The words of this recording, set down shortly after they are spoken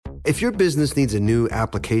If your business needs a new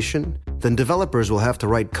application, then developers will have to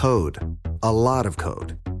write code, a lot of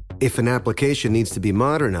code. If an application needs to be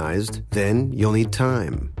modernized, then you'll need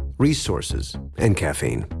time, resources, and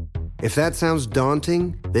caffeine. If that sounds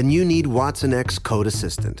daunting, then you need Watson X Code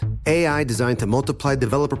Assistant, AI designed to multiply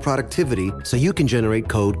developer productivity so you can generate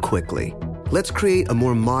code quickly. Let's create a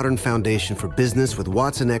more modern foundation for business with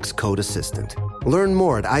Watson X Code Assistant. Learn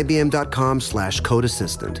more at ibm.com/code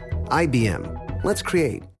assistant. IBM. Let's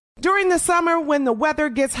create. During the summer, when the weather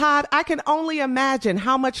gets hot, I can only imagine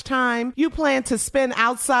how much time you plan to spend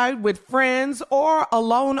outside with friends or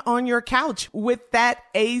alone on your couch with that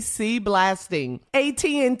AC blasting.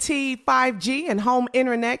 AT&T 5G and home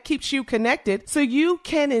internet keeps you connected so you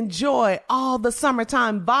can enjoy all the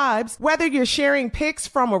summertime vibes, whether you're sharing pics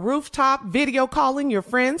from a rooftop, video calling your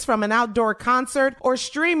friends from an outdoor concert, or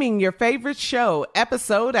streaming your favorite show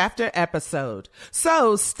episode after episode.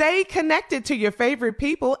 So stay connected to your favorite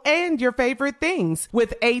people and your favorite things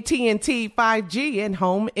with AT&T 5G and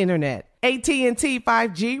home internet. AT&T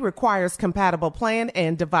 5G requires compatible plan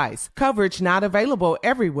and device. Coverage not available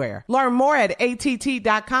everywhere. Learn more at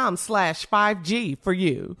att.com/5G for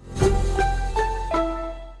you.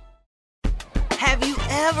 Have you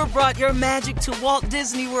ever brought your magic to Walt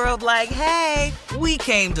Disney World like, hey, we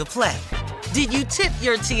came to play? Did you tip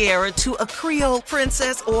your tiara to a Creole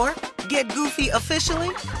princess or get goofy officially?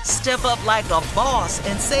 Step up like a boss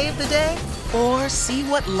and save the day? Or see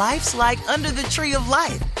what life's like under the tree of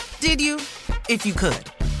life? Did you? If you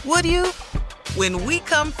could. Would you? When we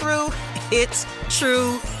come through, it's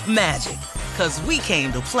true magic. 'Cause we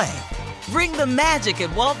came to play. Bring the magic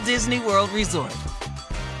at Walt Disney World Resort.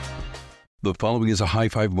 The following is a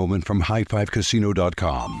high-five moment from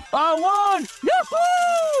highfivecasino.com. I won! Yahoo!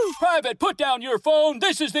 Private, put down your phone.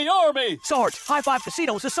 This is the Army. Sarge, High Five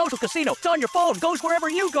Casino is a social casino. It's on your phone. Goes wherever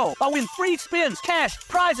you go. I win free spins, cash,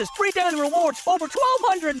 prizes, free daily rewards, over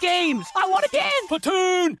 1,200 games. I won again.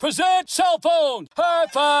 Platoon, present cell phone. High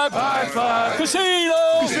Five. High Five.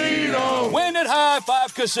 Casino. Casino. Win at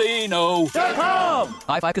highfivecasino.com.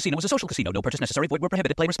 High Five Casino is a social casino. No purchase necessary. Void where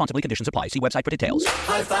prohibited. Play responsibly. Conditions apply. See website for details.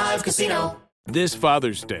 High Five Casino. This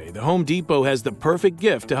Father's Day, the Home Depot has the perfect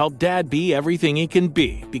gift to help Dad be everything he can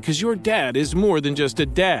be, because your dad is more than just a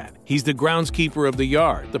dad. He's the groundskeeper of the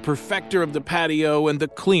yard, the perfecter of the patio, and the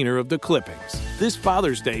cleaner of the clippings. This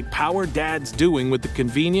Father's Day, power Dad's doing with the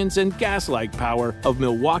convenience and gas-like power of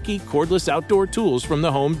Milwaukee cordless outdoor tools from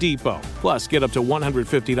the Home Depot. Plus, get up to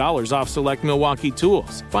 $150 off select Milwaukee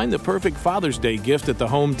tools. Find the perfect Father's Day gift at the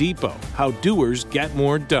Home Depot. How doers get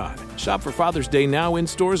more done. Shop for Father's Day now in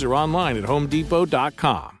stores or online at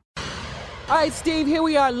homedepot.com. All right, Steve, here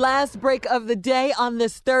we are, last break of the day on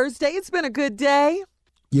this Thursday. It's been a good day.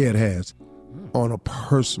 Yeah, it has. On a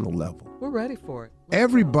personal level. We're ready for it.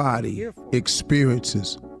 Everybody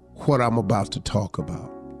experiences what I'm about to talk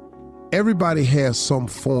about. Everybody has some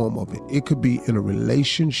form of it. It could be in a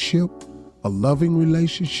relationship, a loving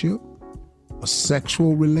relationship, a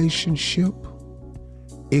sexual relationship.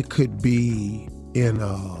 It could be in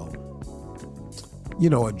a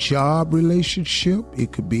job relationship.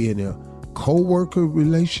 It could be in a co-worker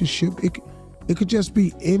relationship. It could just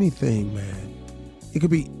be anything, man. It could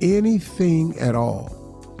be anything at all.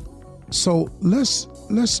 So let's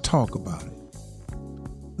talk about it.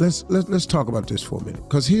 Let's talk about this for a minute,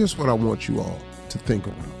 because here's what I want you all to think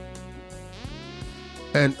about.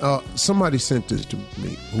 And somebody sent this to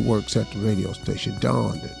me who works at the radio station,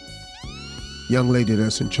 Dawn, the young lady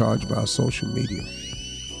that's in charge of our social media.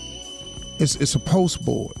 It's a post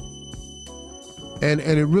board. And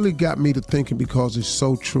it really got me to thinking, because it's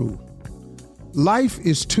so true. Life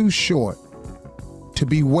is too short to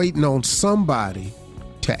be waiting on somebody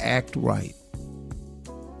to act right.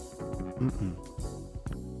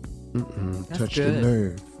 Touch good. the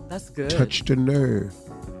nerve. That's good. Touch the nerve.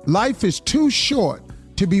 Life is too short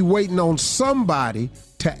to be waiting on somebody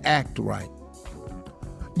to act right.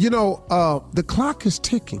 The clock is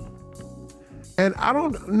ticking. And I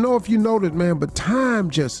don't know if you noticed, man, but time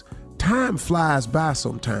flies by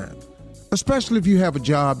sometimes. Especially if you have a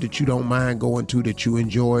job that you don't mind going to, that you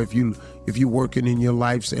enjoy, if you're working in your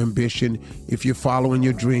life's ambition, if you're following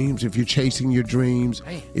your dreams, if you're chasing your dreams,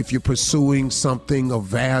 if you're pursuing something of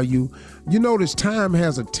value. You notice time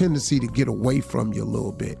has a tendency to get away from you a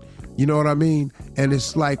little bit. You know what I mean? And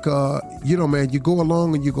it's like, man, you go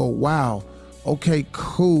along and you go, wow, okay,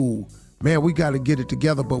 cool. Man, we got to get it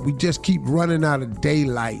together, but we just keep running out of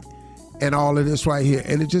daylight and all of this right here.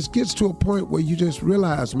 And it just gets to a point where you just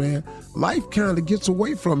realize, man, life kind of gets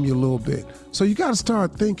away from you a little bit. So you got to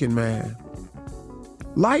start thinking, man,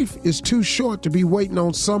 life is too short to be waiting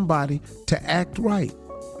on somebody to act right.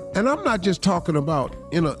 And I'm not just talking about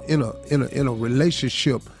in a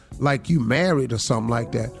relationship like you married or something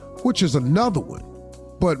like that, which is another one.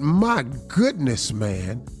 But my goodness,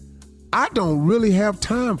 man, I don't really have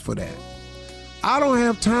time for that. I don't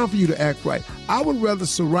have time for you to act right. I would rather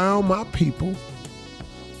surround my people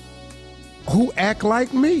who act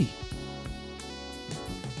like me.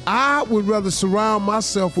 I would rather surround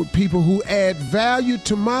myself with people who add value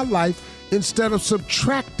to my life instead of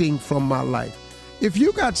subtracting from my life. If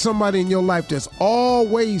you got somebody in your life that's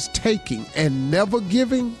always taking and never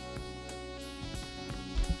giving,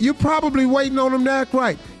 you're probably waiting on them to act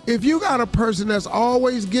right. If you got a person that's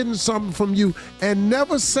always getting something from you and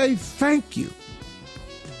never say thank you,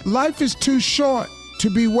 life is too short to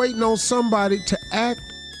be waiting on somebody to act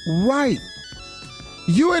right.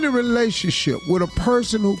 You're in a relationship with a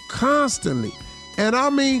person who constantly, and I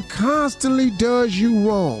mean constantly, does you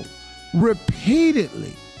wrong,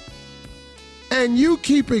 repeatedly. And you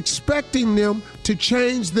keep expecting them to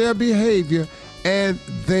change their behavior, and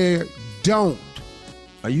they don't.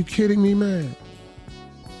 Are you kidding me, man?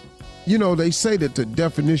 You know, they say that the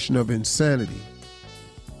definition of insanity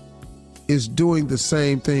is doing the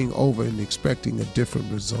same thing over and expecting a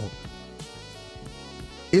different result.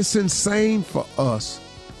 It's insane for us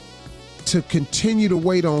to continue to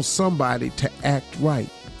wait on somebody to act right.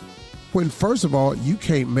 When, first of all, you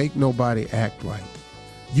can't make nobody act right.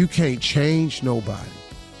 You can't change nobody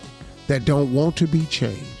that don't want to be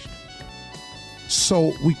changed.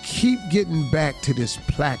 So we keep getting back to this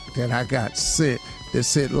plaque that I got sent that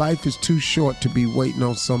said life is too short to be waiting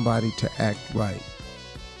on somebody to act right.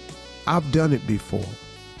 I've done it before.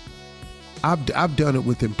 I've done it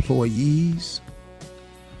with employees.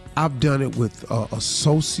 I've done it with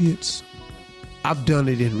associates. I've done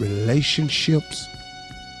it in relationships.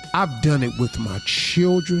 I've done it with my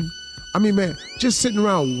children. I mean, man, just sitting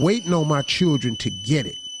around waiting on my children to get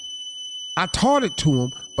it. I taught it to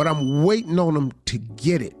them, but I'm waiting on them to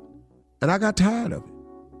get it. And I got tired of it.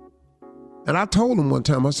 And I told them one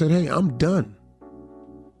time, I said, hey, I'm done.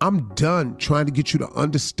 I'm done trying to get you to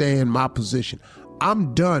understand my position.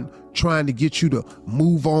 I'm done trying to get you to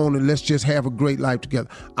move on and let's just have a great life together.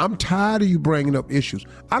 I'm tired of you bringing up issues.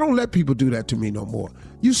 I don't let people do that to me no more.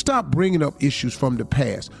 You stop bringing up issues from the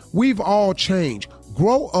past. We've all changed.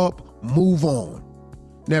 Grow up, move on.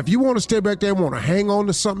 Now, if you want to stay back there and want to hang on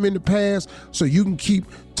to something in the past so you can keep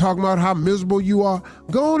talking about how miserable you are,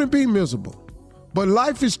 go on and be miserable. But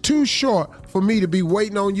life is too short for me to be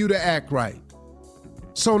waiting on you to act right.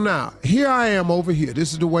 So now, here I am over here.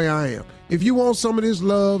 This is the way I am. If you want some of this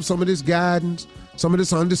love, some of this guidance, some of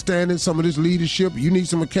this understanding, some of this leadership, you need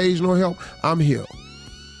some occasional help, I'm here.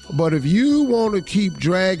 But if you want to keep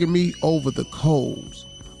dragging me over the coals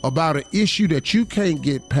about an issue that you can't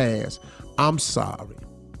get past, I'm sorry.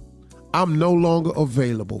 I'm no longer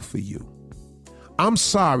available for you. I'm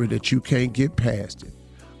sorry that you can't get past it.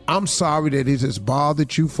 I'm sorry that it has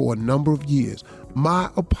bothered you for a number of years. My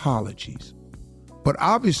apologies. But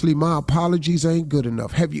obviously my apologies ain't good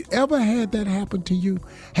enough. Have you ever had that happen to you?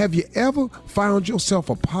 Have you ever found yourself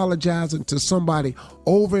apologizing to somebody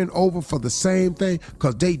over and over for the same thing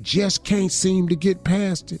because they just can't seem to get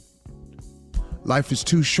past it? Life is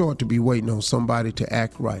too short to be waiting on somebody to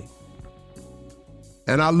act right.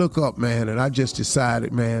 And I look up, man, and I just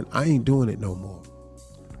decided, man, I ain't doing it no more.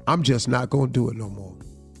 I'm just not going to do it no more.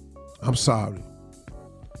 I'm sorry.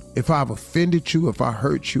 If I've offended you, if I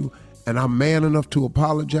hurt you, and I'm man enough to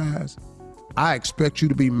apologize, I expect you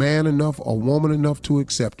to be man enough or woman enough to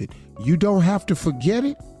accept it. You don't have to forget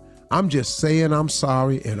it. I'm just saying I'm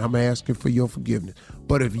sorry and I'm asking for your forgiveness.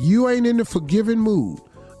 But if you ain't in the forgiving mood,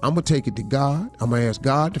 I'm going to take it to God. I'm going to ask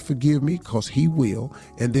God to forgive me because he will,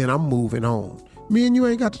 and then I'm moving on. Me and you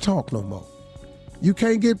ain't got to talk no more. You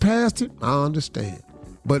can't get past it, I understand.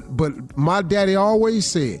 But my daddy always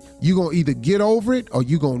said, you're going to either get over it or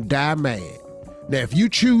you're going to die mad. Now, if you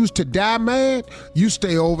choose to die mad, you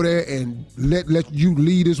stay over there and let you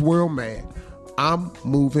lead this world mad. I'm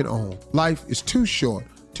moving on. Life is too short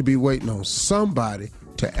to be waiting on somebody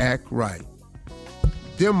to act right.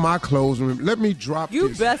 Them my closing. Let me drop you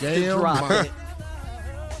this best damn to drop mic. it.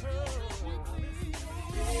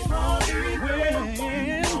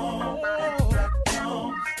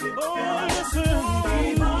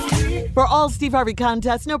 For all Steve Harvey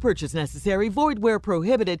contests, no purchase necessary, void where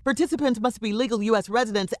prohibited. Participants must be legal U.S.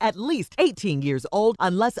 residents at least 18 years old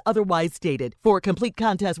unless otherwise stated. For complete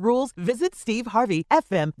contest rules, visit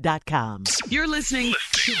SteveHarveyFM.com. You're listening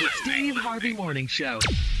to the Steve Harvey Morning Show.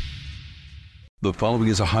 The following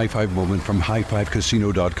is a high five moment from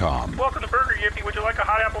highfivecasino.com. Welcome to Burger Yippee, would you like a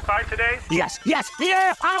hot apple pie today? Yes,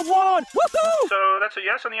 yeah, I won! Woohoo! So that's a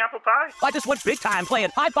yes on the apple pie? I just went big time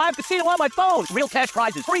playing High Five Casino on my phone. Real cash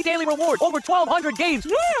prizes, free daily rewards, over 1,200 games.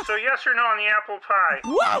 Yeah! So yes or no on the apple pie?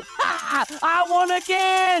 Whoa! I won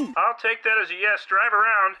again! I'll take that as a yes. Drive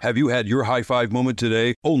around. Have you had your high five moment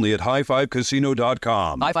today? Only at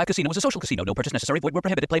highfivecasino.com. High Five Casino is a social casino. No purchase necessary. Void where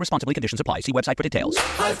prohibited. Play responsibly. Conditions apply. See website for details.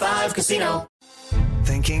 High Five Casino.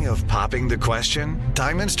 Thinking of popping the question?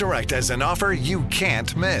 Diamonds Direct has an offer you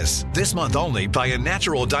can't miss. This month only, buy a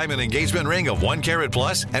natural diamond engagement ring of 1 carat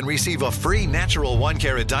plus and receive a free natural 1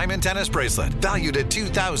 carat diamond tennis bracelet valued at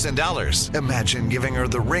 $2,000. Imagine giving her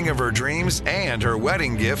the ring of her dreams and her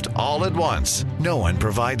wedding gift all at once. No one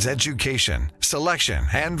provides education, selection,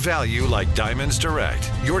 and value like Diamonds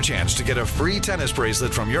Direct. Your chance to get a free tennis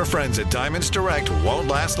bracelet from your friends at Diamonds Direct won't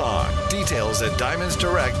last long. Details at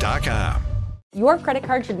diamondsdirect.com. Your credit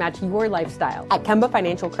card should match your lifestyle. At Kemba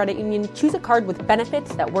Financial Credit Union, choose a card with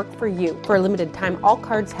benefits that work for you. For a limited time, all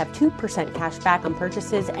cards have 2% cash back on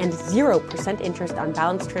purchases and 0% interest on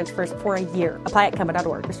balance transfers for a year. Apply at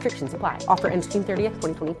Kemba.org. Restrictions apply. Offer ends June 30th,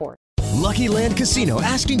 2024. Lucky Land Casino,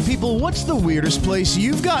 asking people, what's the weirdest place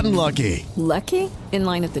you've gotten lucky? Lucky? In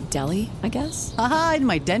line at the deli, I guess? Aha, in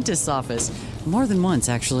my dentist's office. More than once,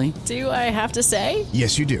 actually. Do I have to say?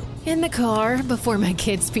 Yes, you do. In the car before my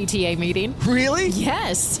kids' PTA meeting. Really?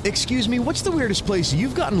 Yes. Excuse me, what's the weirdest place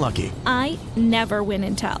you've gotten lucky? I never win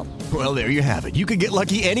and tell. Well, there you have it. You can get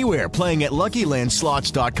lucky anywhere, playing at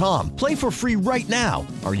LuckyLandSlots.com. Play for free right now.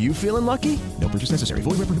 Are you feeling lucky? No purchase necessary.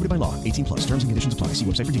 Void where prohibited by law. 18 plus. Terms and conditions apply. See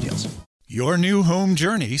website for details. Your new home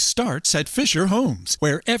journey starts at Fisher Homes,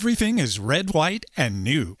 where everything is red, white, and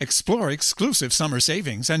new. Explore exclusive summer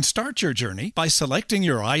savings and start your journey by selecting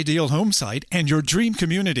your ideal home site and your dream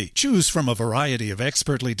community. Choose from a variety of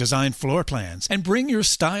expertly designed floor plans and bring your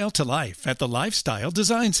style to life at the Lifestyle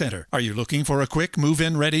Design Center. Are you looking for a quick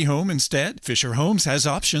move-in ready home instead? Fisher Homes has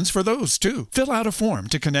options for those too. Fill out a form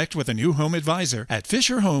to connect with a new home advisor at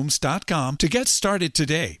FisherHomes.com to get started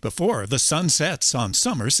today before the sun sets on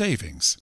summer savings.